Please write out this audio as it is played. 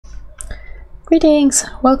Greetings!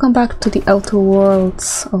 Welcome back to the Outer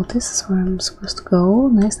Worlds. Oh, this is where I'm supposed to go.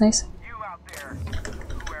 Nice, nice. You out there,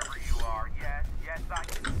 whoever you are, yes, I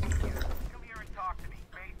can see you. Come here and talk to me.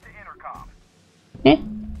 Face the intercom. Eh?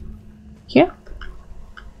 Here?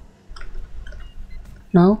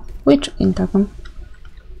 No? Which intercom?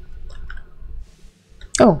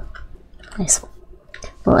 Oh, nice.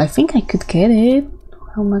 Well, I think I could get it.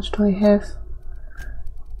 How much do I have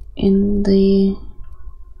in the...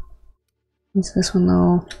 What's this one?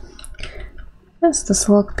 No. That's the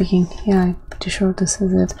slug picking. Yeah, I'm pretty sure this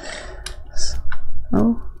is it. So,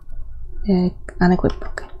 oh. Yeah, unequip.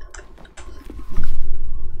 Okay.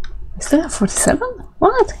 I still have 47?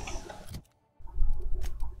 What?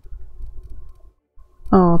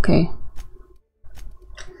 Oh, okay.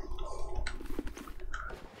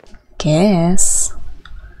 Guess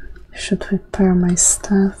I should repair my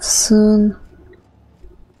stuff soon.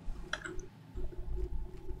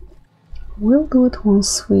 We'll do it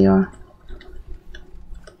once we are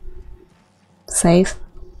safe.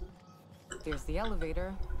 There's the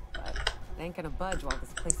elevator, but it ain't gonna budge while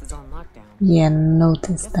this place is on lockdown. Yeah,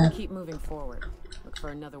 notice Guess that. we'll keep moving forward. Look for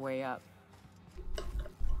another way up.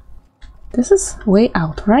 This is way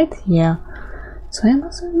out, right? Yeah. So I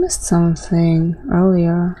must have missed something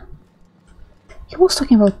earlier. He was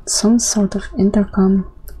talking about some sort of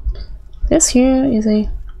intercom. This here is a...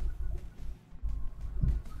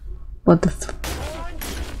 What the f...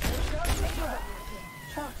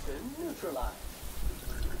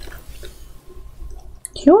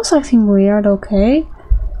 He was acting weird, okay?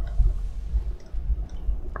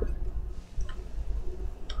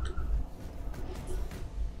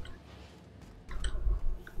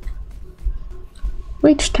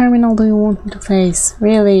 Which terminal do you want me to face?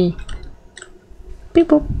 Really? Beep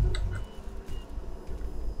boop.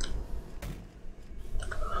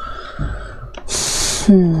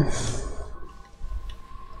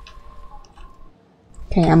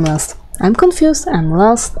 Okay, I'm lost. I'm confused, I'm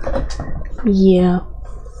lost. Yeah.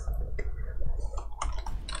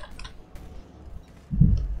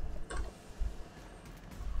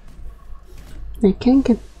 I can't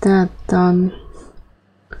get that done.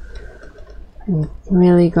 I'm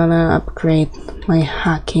really gonna upgrade my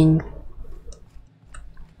hacking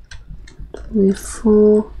to be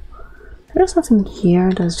full. There's nothing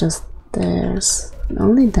here, there's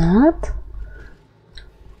only that.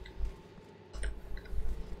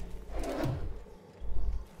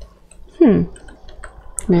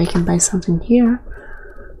 Maybe I can buy something here.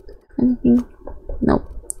 Anything? Nope.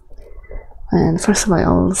 And first of all,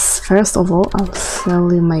 I'll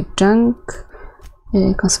sell you my junk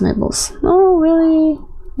consumables. No, really?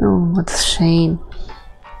 Oh, what a shame.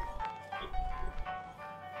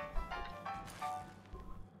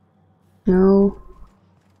 No.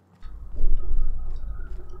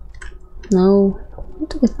 No. I need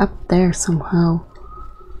to get up there somehow.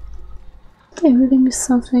 Did I really miss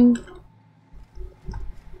something?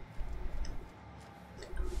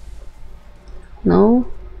 No.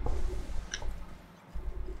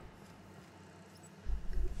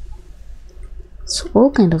 It's all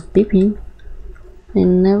kind of beeping. I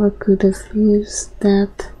never could have used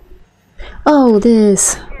that. Oh,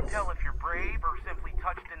 this. I can't tell if you're brave or simply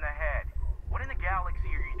touched in the head. What in the galaxy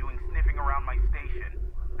are you doing sniffing around my station?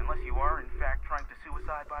 Unless you are, in fact, trying to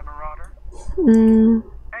suicide by Marauder? And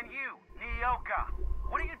you, Nyoka,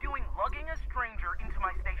 what are you doing lugging a stranger into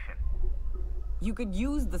my station? You could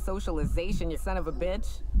use the socialization, you son of a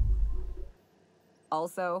bitch.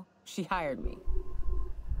 Also, she hired me.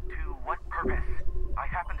 To what purpose? I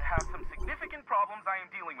happen to have some significant problems I am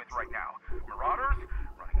dealing with right now. Marauders,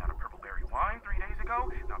 running out of purple berry wine 3 days ago,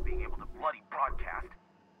 not being able to bloody broadcast.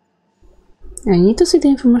 I need to see the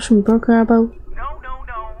information broker about. No.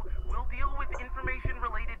 We'll deal with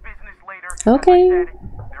information-related business later. Okay. As I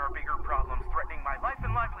said, there are bigger problems threatening my life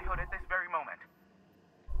and livelihood at this very moment.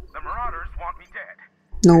 The Marauders want me dead.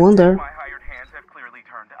 No wonder. My hired hands have clearly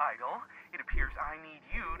turned idle. It appears I need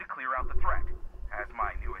you to clear out the threat. As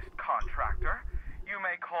my newest contractor, you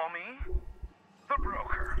may call me the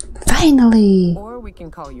broker. Finally! Or we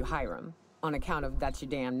can call you Hiram, on account of that's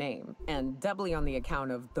your damn name, and doubly on the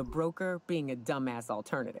account of the broker being a dumbass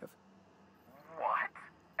alternative. What?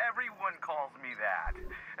 Everyone calls me that,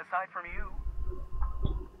 aside from you.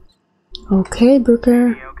 Okay,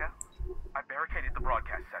 broker. Nyoka, I barricaded the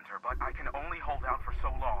broadcast center, but I can only hold out for so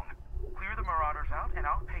long. Clear the Marauders out, and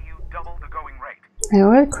I'll pay you double the going rate. I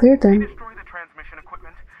already cleared them. Destroy the transmission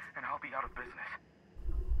equipment, and I'll be out of business.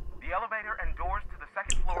 The elevator and doors to the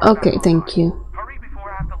second floor. Okay, thank you. Hurry before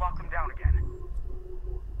I have to lock them down again.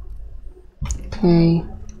 Okay.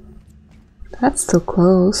 That's still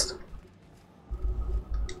closed.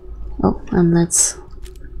 Oh, and let's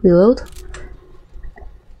reload.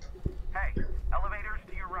 Hey, elevators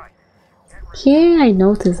to your right. Yeah, I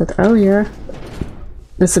noticed that earlier.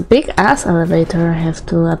 It's a big ass elevator, I have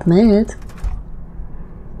to admit.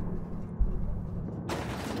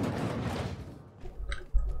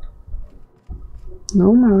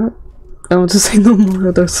 No more. I want to say no more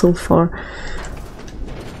others so far.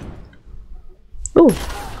 Oh!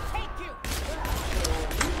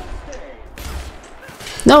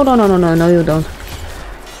 No, no, no, no, no, no, you don't.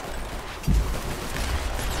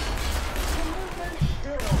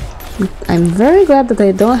 I'm very glad that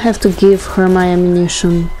I don't have to give her my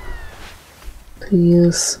ammunition to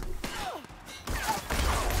use.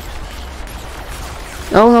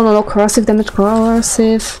 Oh, no, no, no, corrosive damage,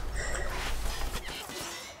 corrosive.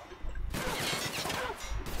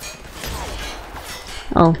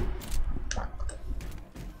 Oh.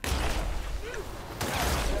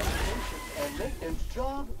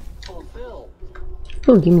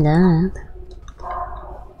 Oh, give me that.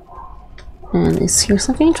 And is here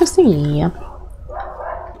something interesting? Yep.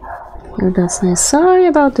 Here, that's nice. Sorry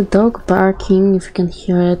about the dog barking, if you can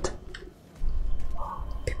hear it.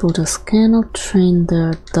 People just cannot train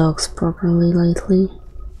their dogs properly lately.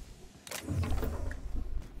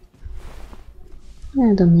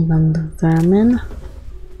 I don't even the vermin.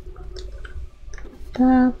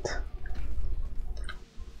 That.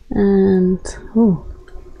 And... oh,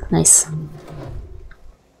 nice.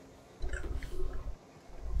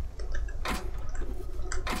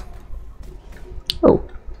 Oh.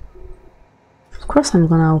 Of course I'm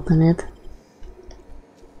gonna open it.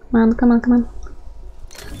 Come on, come on, come on.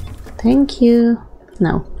 Thank you.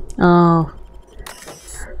 No. Oh.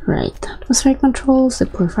 Right. Atmospheric controls,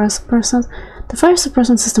 deploy fire suppressant. The fire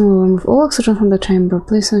suppressant system will remove all oxygen from the chamber.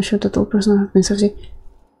 Please ensure that all personnel have been safely.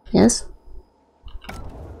 Yes?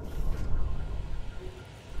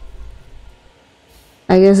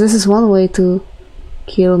 I guess this is one way to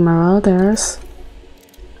kill marauders.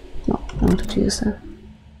 No, I wanted to use that.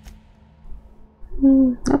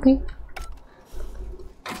 Okay.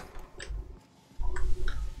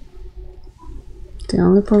 The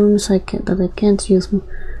only problem is that I can't use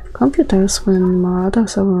computers when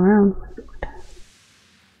marauders are around.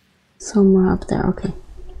 Somewhere up there, okay.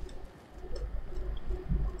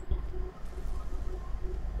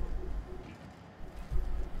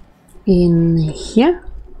 In here?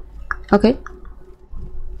 Okay.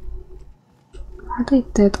 Are they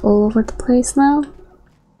dead all over the place now?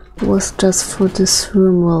 It was just for this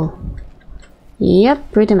room wall.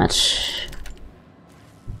 Yep, pretty much.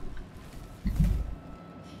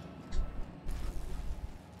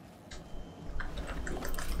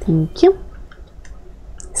 Thank you.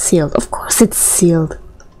 Sealed. Of course it's sealed.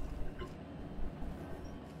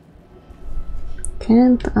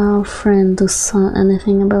 Can't our friend do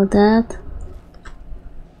anything about that?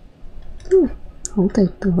 I'll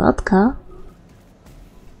take the vodka.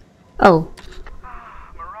 Oh.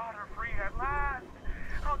 Marauder free at last.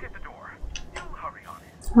 I'll get the door. You hurry on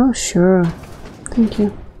it. Oh, sure. Thank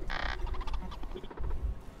you.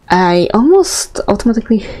 I almost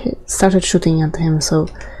automatically started shooting at him, so...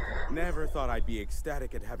 Never thought I'd be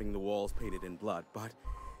ecstatic at having the walls painted in blood, but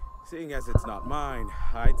seeing as it's not mine,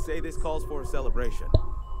 I'd say this calls for a celebration.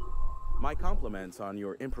 My compliments on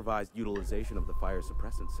your improvised utilization of the fire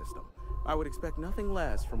suppressant system. I would expect nothing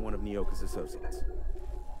less from one of Nyoka's associates.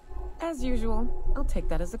 As usual, I'll take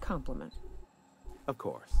that as a compliment. Of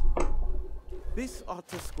course. This ought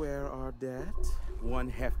to square our debt. One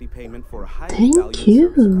hefty payment for a highly valued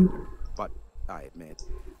service render. But I admit,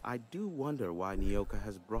 I do wonder why Nyoka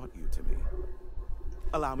has brought you to me.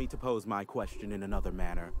 Allow me to pose my question in another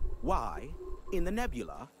manner. Why, in the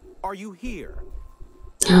nebula, are you here?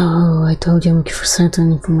 Oh, I told you I'm looking for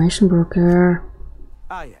certain information broker.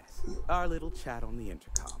 Ah yes, our little chat on the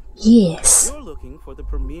intercom. Yes. You're looking for the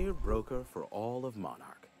premier broker for all of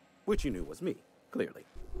Monarch, which you knew was me, clearly.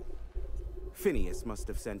 Phineas must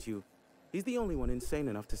have sent you. He's the only one insane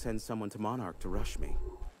enough to send someone to Monarch to rush me.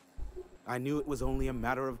 I knew it was only a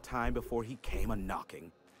matter of time before he came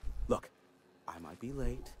a-knocking. Look, I might be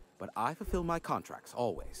late, but I fulfill my contracts,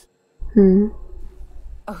 always.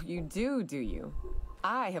 Oh, you do you?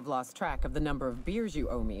 I have lost track of the number of beers you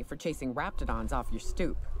owe me for chasing raptidons off your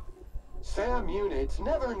stoop. SAM units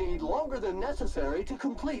never need longer than necessary to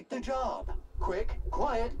complete the job. Quick,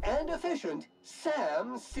 quiet, and efficient,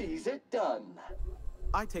 SAM sees it done.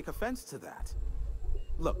 I take offense to that.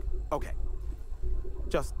 Look, okay.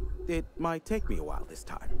 Just, it might take me a while this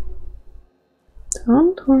time.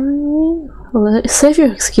 Don't worry. Well, save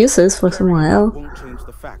your excuses for someone else. Won't change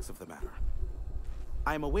the facts of the matter.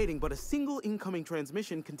 I am awaiting but a single incoming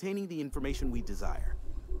transmission containing the information we desire.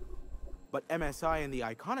 But MSI and the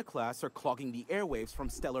Iconoclasts are clogging the airwaves from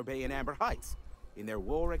Stellar Bay and Amber Heights. In their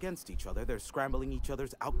war against each other, they're scrambling each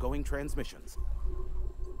other's outgoing transmissions.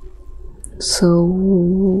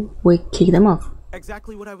 So we kick them off.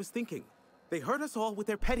 Exactly what I was thinking. They hurt us all with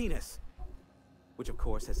their pettiness. Which of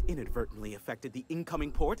course has inadvertently affected the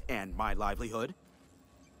incoming port and my livelihood.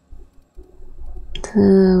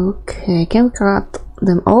 Okay, can we cut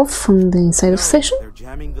them off from the inside of the station? They're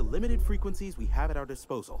jamming the limited frequencies we have at our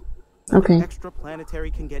disposal. Okay. Nothing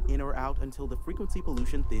extraplanetary can get in or out until the frequency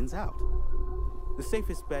pollution thins out. The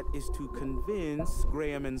safest bet is to convince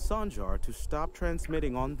Graham and Sanjar to stop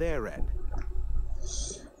transmitting on their end.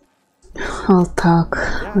 I'll talk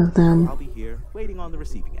with them. I'll be here, waiting on the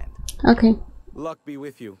receiving end. Okay. Luck be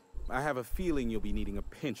with you. I have a feeling you'll be needing a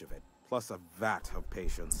pinch of it, plus a vat of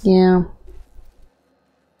patience. Yeah.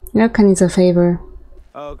 Yaka needs a favor.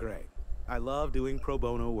 Oh, great. I love doing pro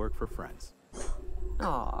bono work for friends.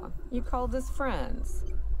 Aw, you called us friends.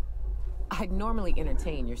 I'd normally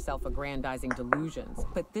entertain your self-aggrandizing delusions,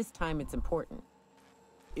 but this time it's important.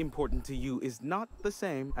 Important to you is not the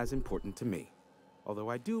same as important to me. Although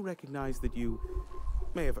I do recognize that you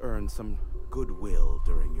may have earned some goodwill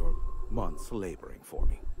during your months laboring for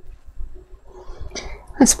me.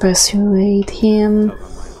 Let's persuade him. Tug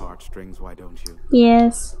on my heartstrings, why don't you?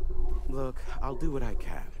 Yes. Look, I'll do what I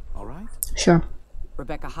can, alright? Sure.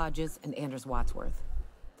 Rebecca Hodges and Anders Wadsworth.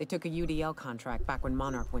 They took a UDL contract back when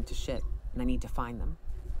Monarch went to shit, and I need to find them.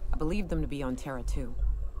 I believe them to be on Terra 2.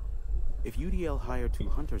 If UDL hired 2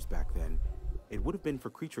 hunters back then, it would have been for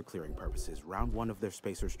creature clearing purposes, round 1 of their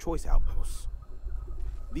Spacer's Choice outposts.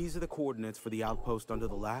 These are the coordinates for the outpost under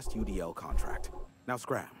the last UDL contract. Now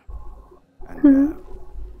scram. And,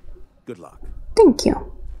 good luck. Thank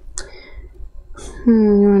you.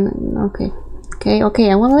 Okay. Okay,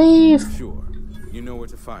 I will leave. Sure. You know where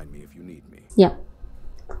to find me if you need me. Yeah.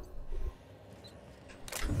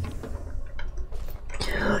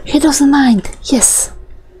 He doesn't mind. Yes.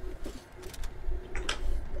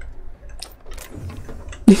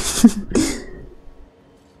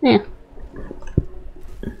 Yeah.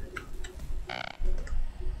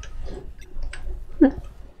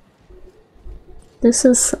 This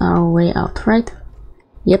is our way out, right?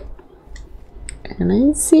 Yep. And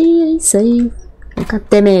I save. Oh, God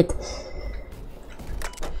damn it.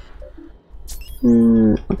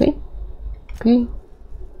 Okay.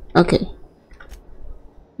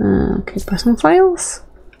 Okay, personal files.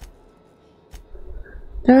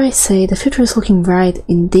 Dare I say, the future is looking bright.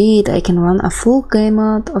 Indeed, I can run a full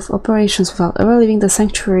gamut of operations without ever leaving the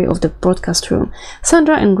sanctuary of the broadcast room.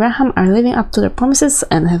 Sandra and Graham are living up to their promises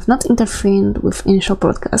and have not interfered with initial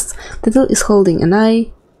broadcasts. The deal is holding, and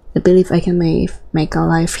I believe I can make a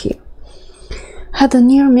life here. Had a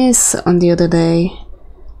near miss on the other day.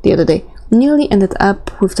 Nearly ended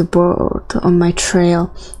up with the board on my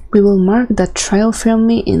trail. We will mark that trial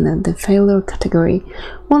firmly in the failure category.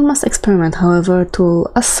 One must experiment, however, to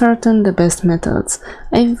ascertain the best methods.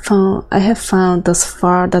 I have found thus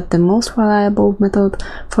far that the most reliable method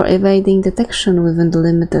for evading detection within the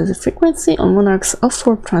limited frequency on Monarch's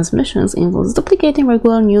off-world transmissions involves duplicating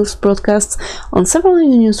regular news broadcasts on several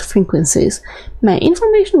news frequencies. My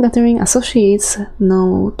information gathering associates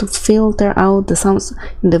know to filter out the sounds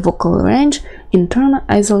in the vocal range, in turn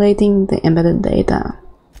isolating the embedded data.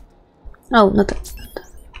 Oh, not that.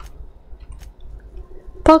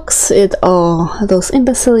 Pox it all, those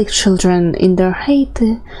imbecile children in their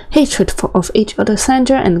hatred of each other.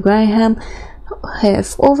 Sandra and Graham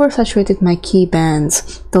have oversaturated my key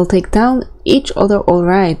bands. They'll take down each other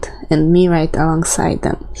alright, and me right alongside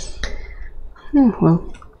them.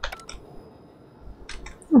 Well.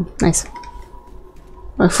 Oh, nice.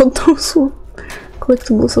 I thought those were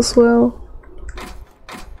collectibles as well.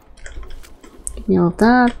 Give me all of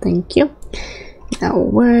that, thank you. Now,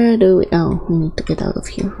 where do we... Oh, we need to get out of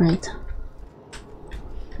here, right?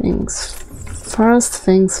 Things first,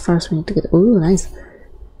 we need to get... Ooh, nice.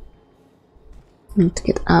 We need to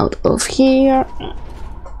get out of here.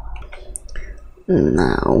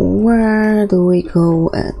 Now, where do we go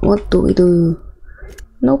and what do we do?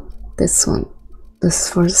 Nope, this one. This is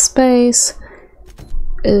for space.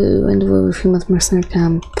 And we're famous mercenary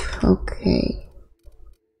camp. Okay.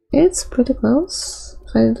 It's pretty close.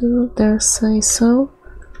 If I do dare say so.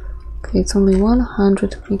 Okay, it's only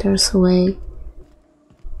 100 meters away.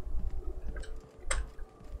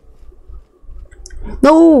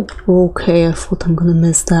 No! Okay, I thought I'm gonna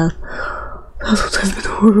miss that. That would have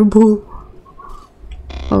been horrible.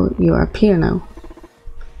 Oh, you're up here now.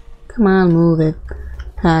 Come on, move it.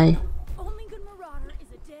 Hi. Only good marauder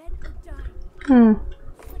is a dead or dying.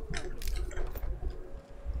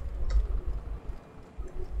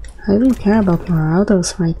 I don't care about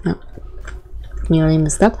marauders right now. Nearly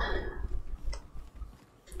missed that.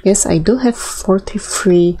 Yes, I do have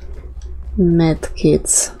 43 med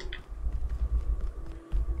kits.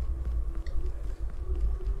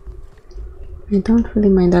 I don't really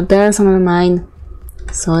mind that. There's another mine.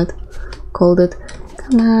 Saw it. Called it.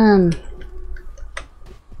 Come on.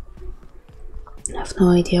 I have no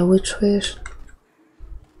idea which wish.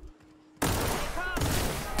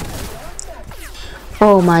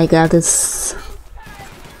 Oh my god, this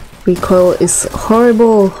recoil is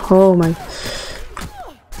horrible. Oh my.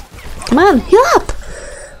 Come on, heal up!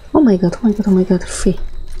 Oh my god, oh my god, oh my god, free.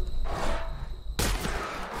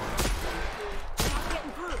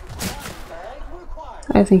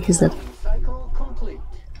 I think he's dead.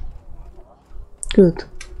 Good.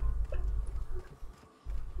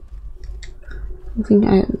 I think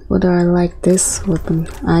whether I like this weapon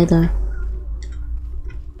either.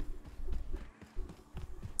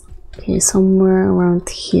 Okay, somewhere around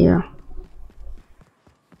here.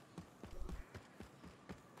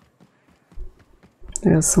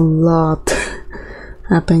 There's a lot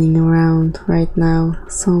happening around right now.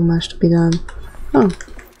 So much to be done. Oh.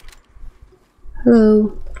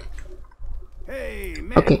 Hello. Hey,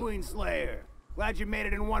 Mad Okay. Queen Slayer. Glad you made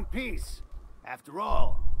it in one piece. After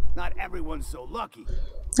all, not everyone's so lucky.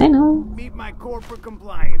 I know. Meet my corporate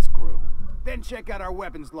compliance crew. Then check out our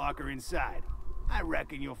weapons locker inside. I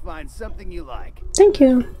reckon you'll find something you like. Thank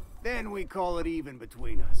you. Then we call it even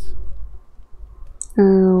between us.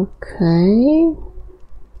 Okay.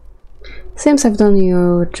 Seems I've done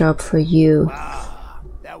your job for you. Ah,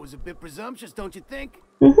 that was a bit presumptuous, don't you think?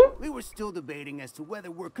 Mm-hmm. We were still debating as to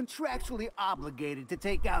whether we're contractually obligated to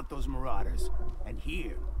take out those marauders. And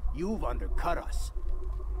here, you've undercut us.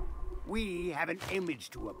 We have an image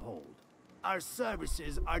to uphold. Our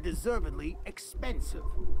services are deservedly expensive.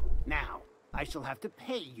 Now, I shall have to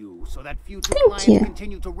pay you so that future clients you.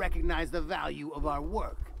 continue to recognize the value of our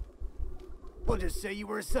work. We'll just say you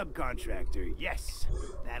were a subcontractor. Yes,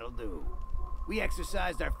 that'll do. We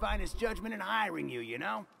exercised our finest judgment in hiring you, you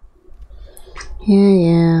know?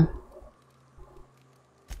 Yeah.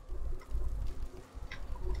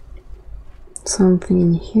 Something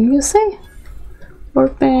in here, you say?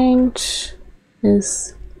 Workbench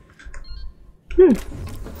is...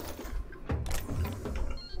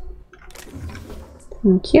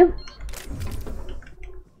 Thank you.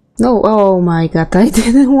 No, oh my god, I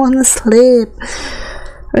didn't want to sleep.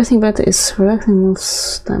 Everything better is correctly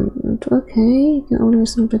moves damage. Okay, you can only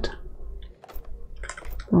use a bit.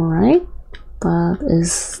 Alright, but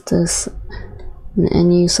is this in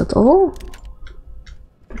any use at all?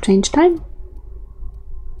 Change time?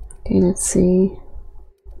 Okay, let's see.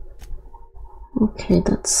 Okay,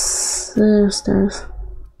 that's there's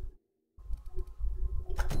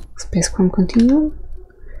Spacecraft Continuum.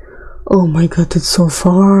 Oh my god, it's so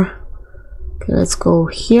far. Okay, let's go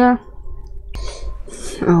here.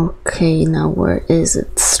 Okay, now where is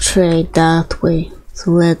it? Straight that way.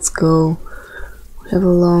 So let's go. We have a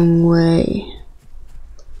long way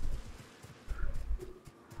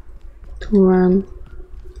to run.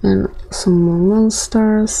 And some more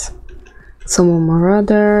monsters. Some more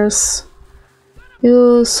marauders.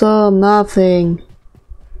 You saw nothing.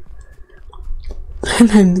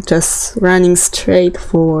 And I'm just running straight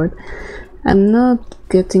forward. I'm not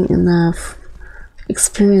getting enough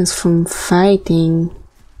experience from fighting.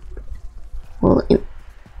 Well,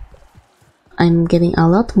 I'm getting a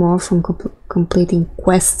lot more from completing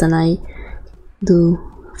quests than I do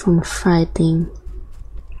from fighting.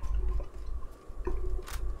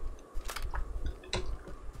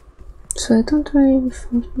 So I don't really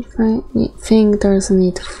think there's a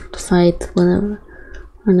need to fight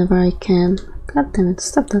whenever I can. God damn it,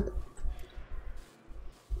 stop that.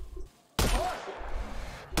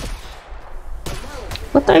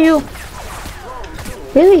 What are you?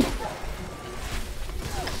 Really?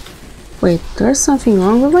 Wait, there's something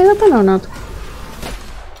wrong with my weapon or not?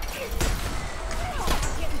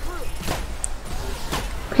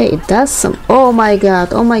 Okay, it does some. Oh my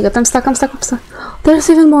god, I'm stuck. There's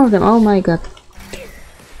even more of them, oh my god.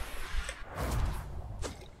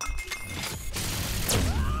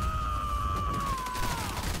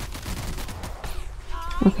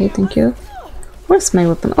 Okay, thank you. Where's my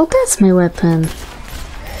weapon? Oh, that's my weapon.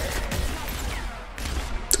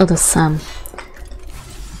 Oh, that's Sam.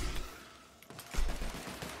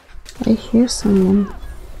 I hear someone.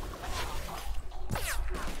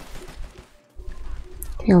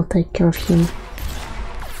 Okay, I'll take care of him.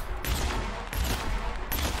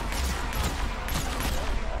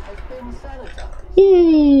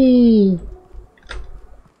 Yay!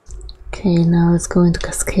 Okay, now let's go into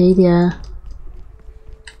Cascadia.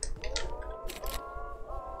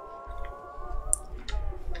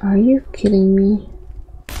 Are you kidding me?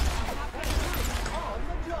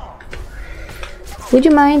 Would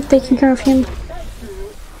you mind taking care of him?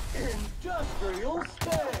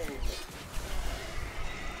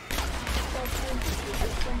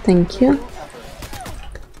 Thank you.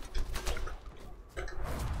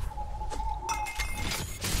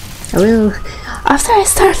 I will. After I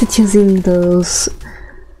started using those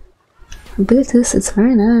abilities, it's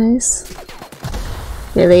very nice.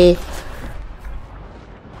 Really?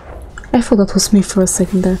 I thought that was me for a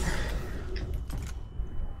second there.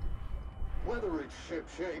 Whether it's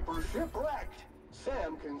shipshape or shipwrecked,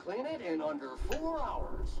 Sam can clean it in under 4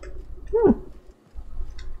 hours.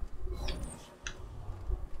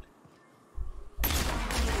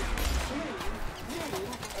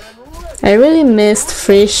 I really missed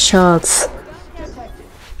 3 shots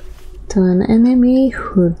to an enemy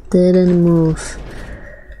who didn't move.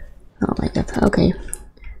 Oh my god, okay.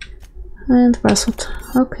 And password.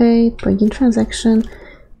 Okay, begin transaction.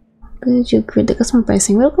 Did you agree the customer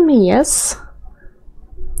pricing? Welcome me, yes.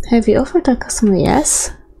 Have you offered a customer?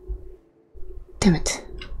 Yes. Damn it.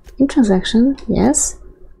 In transaction, yes.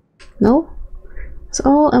 No. So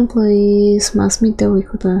all employees must meet the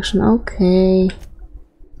weekly production. Okay.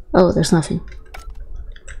 Oh, there's nothing.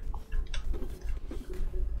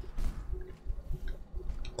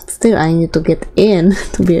 But still, I need to get in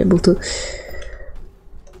to be able to.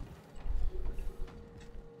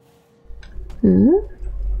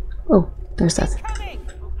 Oh, there's that.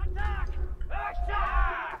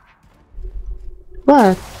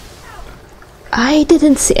 What? I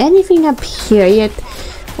didn't see anything up here yet.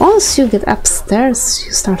 Once you get upstairs,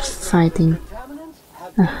 you start fighting.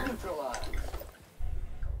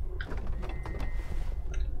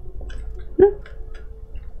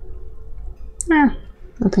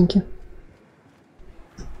 No thank you.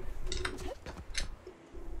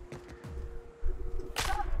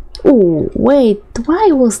 Oh, wait,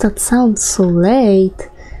 why was that sound so late?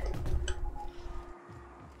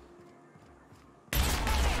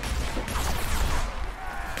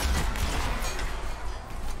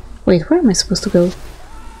 Wait, where am I supposed to go?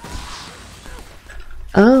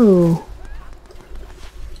 Oh.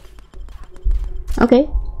 Okay.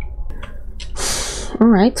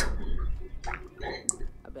 Alright.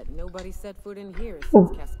 I bet nobody set foot in here since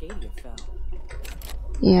Oh. Cascadia fell.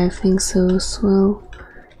 Yeah, I think so as well.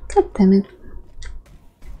 God damn it.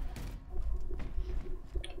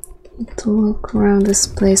 Need to look around this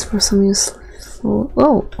place for some useful.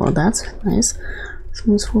 Oh, well, that's nice.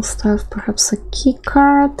 Some useful stuff. Perhaps a key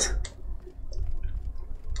card.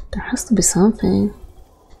 There has to be something.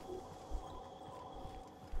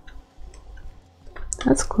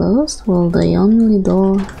 That's closed. Well, the only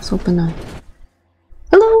door is open now.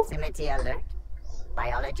 Hello! Proximity alert.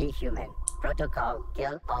 Biology human. Protocol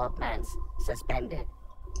kill all plants. Suspended.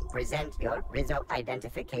 Present your Rizzo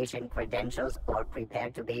identification credentials or prepare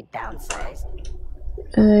to be downsized.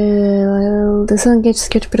 Well, disengage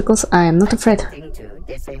security protocols. I am not afraid. Attempting to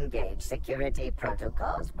disengage security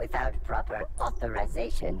protocols without proper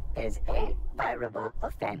authorization is a fireable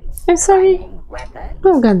offense. I'm sorry. Finding weapons.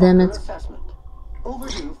 Oh, god damn it. Assessment.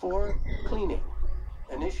 Overdue for cleaning.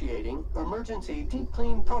 Initiating emergency deep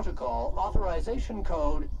clean protocol authorization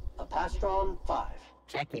code Apastron 5.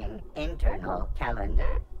 Checking internal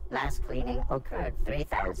calendar. Last cleaning occurred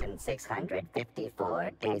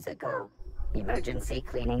 3,654 days ago. Emergency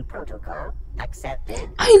cleaning protocol accepted.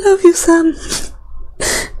 I love you, Sam.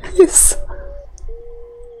 Yes.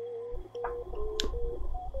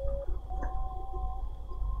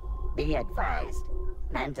 Be advised,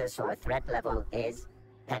 Mantisaur threat level is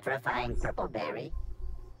petrifying purpleberry.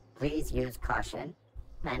 Please use caution.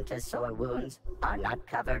 Mantisaur wounds are not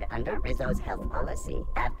covered under Rizzo's health policy.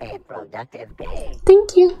 Have a productive day.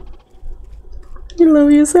 Thank you. I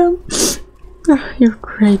love you, Sam. Oh, you're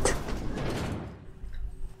great.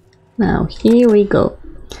 Now, here we go.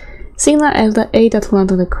 Signal A that will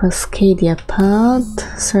enter the Cascadia pod.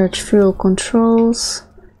 Search fuel controls.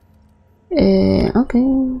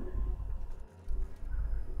 Okay.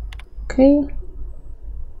 Okay.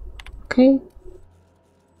 Okay.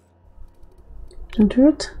 Enter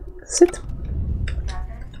it. Sit.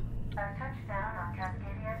 Captain, a touchdown on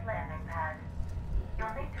Cascadia's landing pad. You'll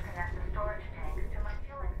need to connect the storage tanks to my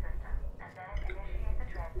fueling system and then initiate the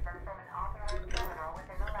transfer from an authorized terminal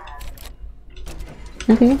within the lab.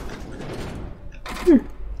 Okay.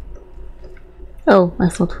 Oh, I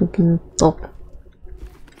thought we can talk.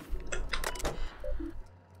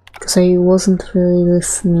 Because I wasn't really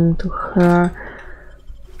listening to her.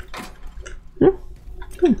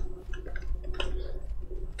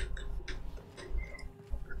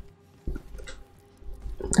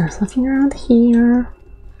 There's nothing around here.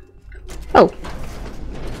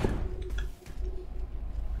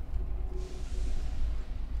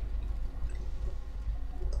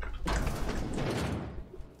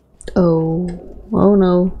 Oh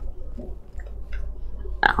no.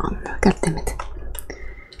 Oh, god damn it.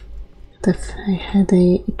 I had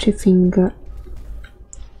a itchy finger.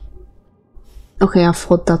 Okay, I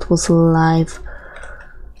thought that was live.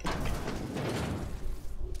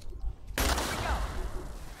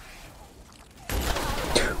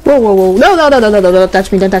 Whoa, whoa, whoa. No, no, no, no, no, no, don't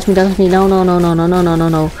touch me, don't touch me, don't touch me. No, no, no, no, no, no, no, no,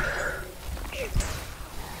 no.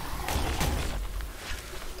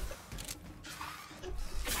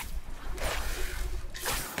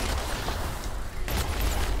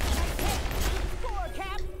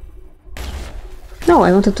 No,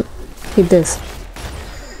 I wanted to hit this.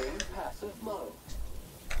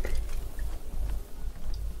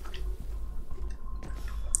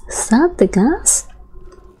 Is that the gas?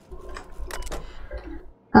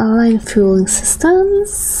 Align fueling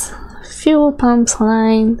systems. Fuel pumps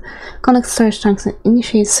align. Connect storage tanks and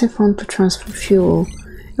initiate siphon to transfer fuel.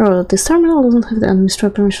 Error. This terminal doesn't have the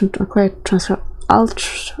administrator permission to acquire transfer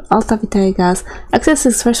Alta Vitae gas. Access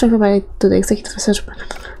is first provided to the executive research.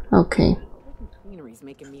 Okay.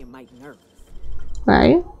 Making me a mite nervous.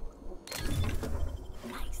 Right?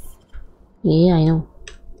 Nice. Yeah, I know.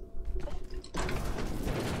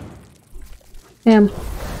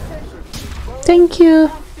 Thank you.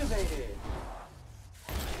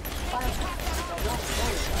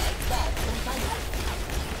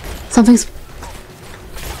 Something's.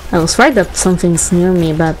 I was right that something's near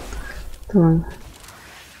me, but the wrong.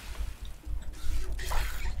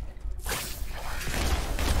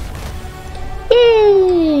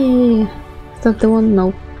 Yay! Is that the one?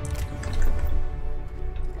 No.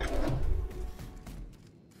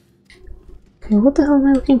 Okay, what the hell am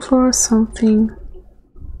I looking for? Something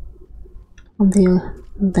on the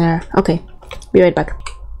there. Okay, be right back.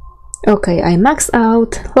 Okay, I maxed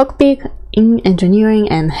out lockpick in engineering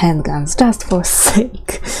and handguns just for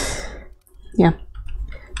sake. Yeah.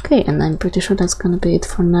 Okay, and I'm pretty sure that's gonna be it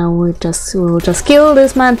for now. We'll just kill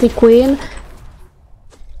this Mantic Queen.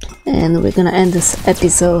 And we're gonna end this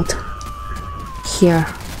episode here.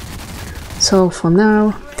 So for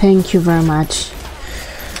now, thank you very much.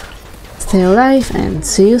 Stay alive and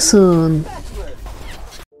see you soon.